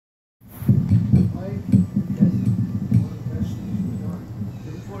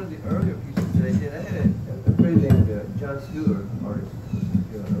us who are artists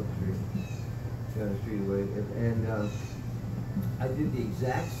here on Oak Street, here on the street away, and I did the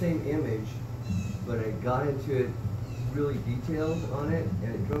exact same image, but I got into it really detailed on it,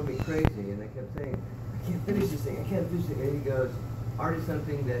 and it drove me crazy. And I kept saying, I can't finish this thing, I can't finish it. And he goes, art is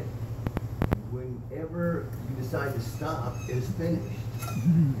something that whenever you decide to stop, is finished.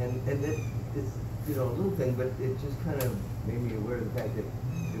 And that it's, you know, a little thing, but it just kind of made me aware of the fact that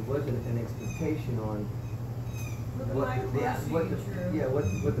it wasn't an expectation on what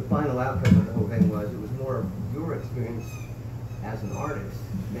the final outcome of the whole thing was. It was more of your experience as an artist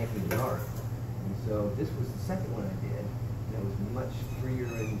making the art. And so this was the second one I did, and it was much freer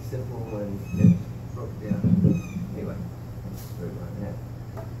and simple, and it broke down. Anyway, that's the story behind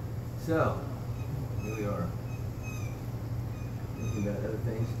that. So, here we are. Thinking about other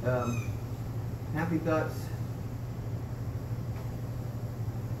things. Happy thoughts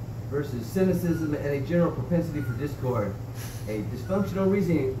versus cynicism and a general propensity for discord. A dysfunctional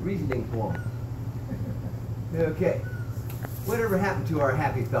reasoning form. Okay. Whatever happened to our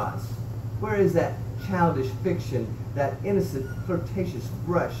happy thoughts? Where is that childish fiction, that innocent, flirtatious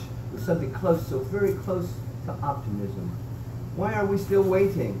brush with something close, so very close to optimism? Why are we still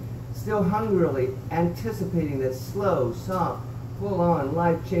waiting, still hungrily anticipating that slow, soft, full-on,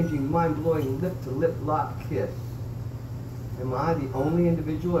 life-changing, mind-blowing lip-to-lip lock kiss? Am I the only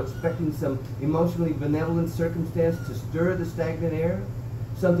individual expecting some emotionally benevolent circumstance to stir the stagnant air?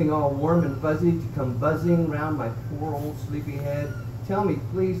 Something all warm and fuzzy to come buzzing round my poor old sleepy head? Tell me,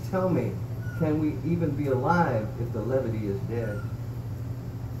 please tell me, can we even be alive if the levity is dead?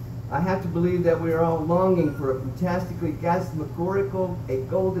 I have to believe that we are all longing for a fantastically gasmagorical, a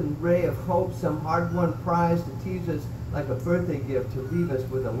golden ray of hope, some hard-won prize to tease us like a birthday gift, to leave us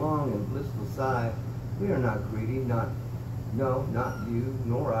with a long and blissful sigh. We are not greedy, not you,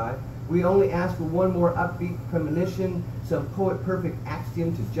 nor I. We only ask for one more upbeat premonition, some poet-perfect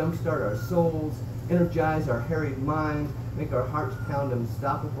axiom to jumpstart our souls, energize our harried minds, make our hearts pound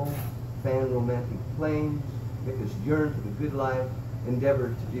unstoppable, fan romantic flames, make us yearn for the good life,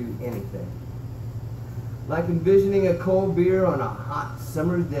 endeavor to do anything. Like envisioning a cold beer on a hot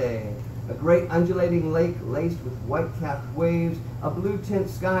summer's day, a great undulating lake laced with white-capped waves, a blue-tint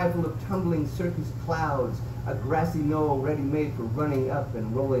sky full of tumbling circus clouds, a grassy knoll ready-made for running up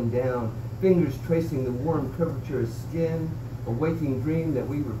and rolling down, fingers tracing the warm curvature of skin, a waking dream that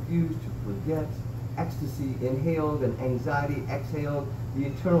we refuse to forget, ecstasy inhaled and anxiety exhaled, the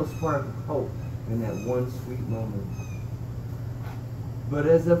eternal spark of hope in that one sweet moment. But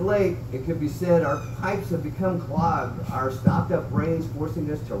as of late, it could be said, our pipes have become clogged, our stopped-up brains forcing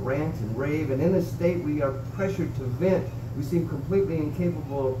us to rant and rave, and in this state we are pressured to vent. We seem completely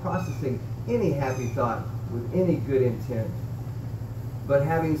incapable of processing any happy thought with any good intent. But that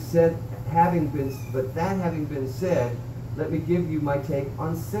having been said, let me give you my take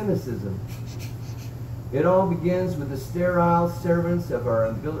on cynicism. It all begins with the sterile severance of our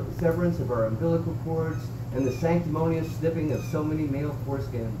umbilical cords and the sanctimonious snipping of so many male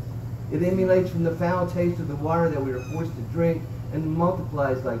foreskins. It emulates from the foul taste of the water that we are forced to drink and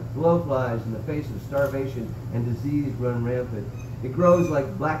multiplies like blowflies in the face of starvation and disease run rampant. It grows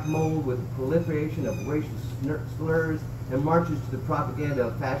like black mold with a proliferation of racial slurs and marches to the propaganda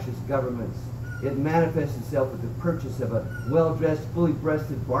of fascist governments. It manifests itself with the purchase of a well-dressed,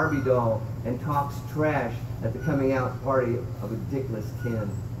 fully-breasted Barbie doll and talks trash at the coming-out party of a dickless kin.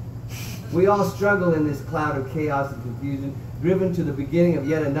 We all struggle in this cloud of chaos and confusion, driven to the beginning of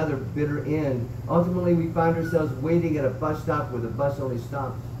yet another bitter end. Ultimately, we find ourselves waiting at a bus stop where the bus only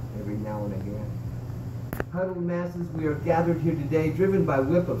stops every now and again. Huddled masses, we are gathered here today, driven by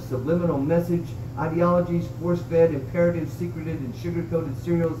whip of subliminal message, ideologies, force-fed, imperatives, secreted in sugar-coated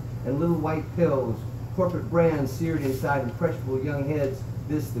cereals and little white pills, corporate brands seared inside impressionable young heads,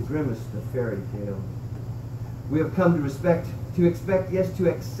 this the grimmest of fairy tales. We have come to accept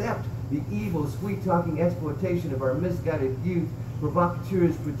the evil, sweet-talking exploitation of our misguided youth,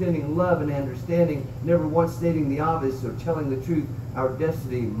 provocateurs pretending love and understanding, never once stating the obvious or telling the truth. Our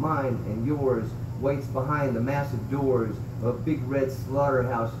destiny, mine and yours, waits behind the massive doors of a big red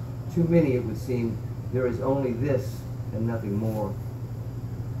slaughterhouse. Too many, it would seem. There is only this and nothing more.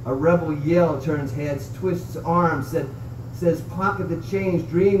 A rebel yell turns heads, twists arms, says pocket the change,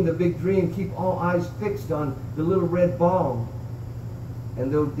 dream the big dream, keep all eyes fixed on the little red ball.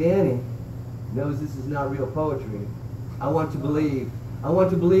 And though Danny knows this is not real poetry, I want to believe. I want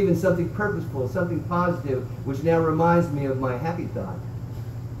to believe in something purposeful, something positive, which now reminds me of my happy thought.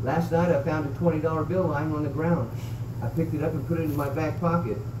 Last night I found a $20 bill lying on the ground. I picked it up and put it in my back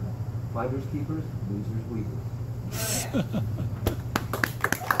pocket. Finders keepers, losers weepers.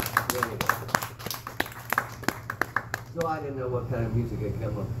 So I didn't know what kind of music I'd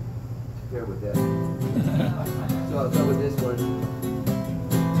come up to pair with that. So I'll go with this one.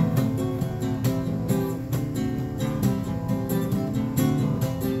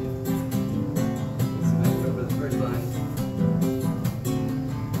 Remember the first line.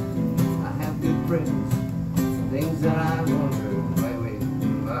 I have good friends, things that I wonder. Wait.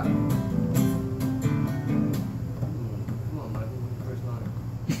 Come on, Michael, what's the first line?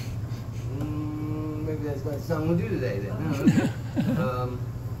 Maybe that's not the song we'll do today then. No.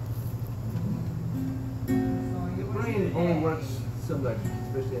 The brain only works so much,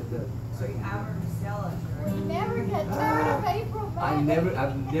 especially at the second. We never get tired of April May.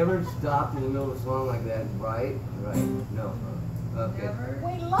 I've never stopped in the middle of a song like that. Right? No. Okay.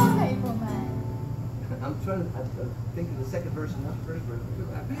 We love April May. I'm thinking the second verse and not the first verse.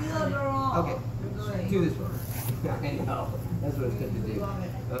 Okay. Do this one. I know. That's what it's good to do.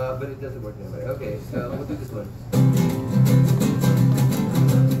 But it doesn't work that way. Okay, so we'll do this one.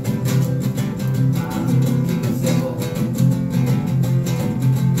 Keep it simple.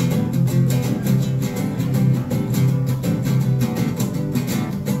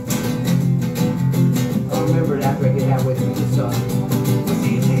 I'll remember it after I get halfway through the song.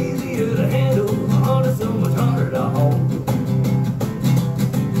 She's easier to handle, heart is so much harder to hold.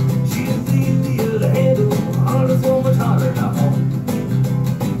 She's easier to handle, heart is so much harder to hold.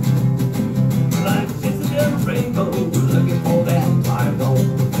 Life's just another rainbow, looking for that fire gold.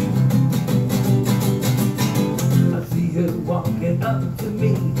 I see her walking up to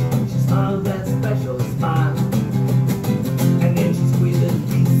me, she smiles that special smile, and then she squeezes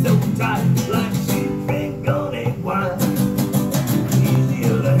me so tight, like she's been gone a while.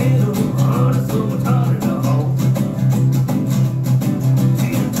 Easier to handle, heart is so much harder to hold.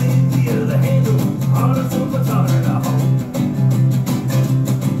 She's easier to handle, heart is so much harder to hold.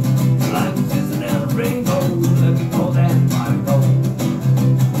 Life's just another rainbow, looking for that fire gold.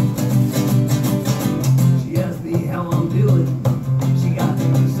 She asked me how I'm doing, she got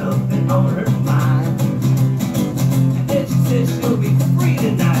something on her mind, and then she said she'll be free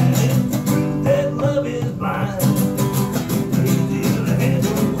tonight, and prove that love is blind. Easier to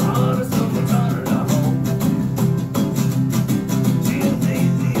handle, heart is so much harder to hold. She is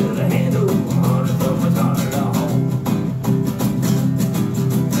easier to handle, heart is so much harder to hold.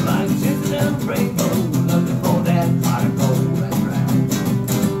 Life's just another rainbow, looking for that fire gold. That's right.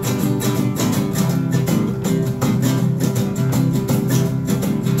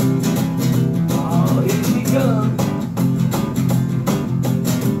 Oh, here she comes.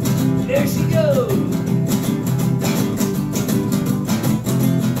 There she goes.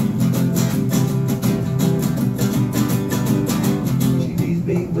 She leaves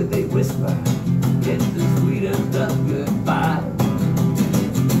me with a whisper. It's the sweetest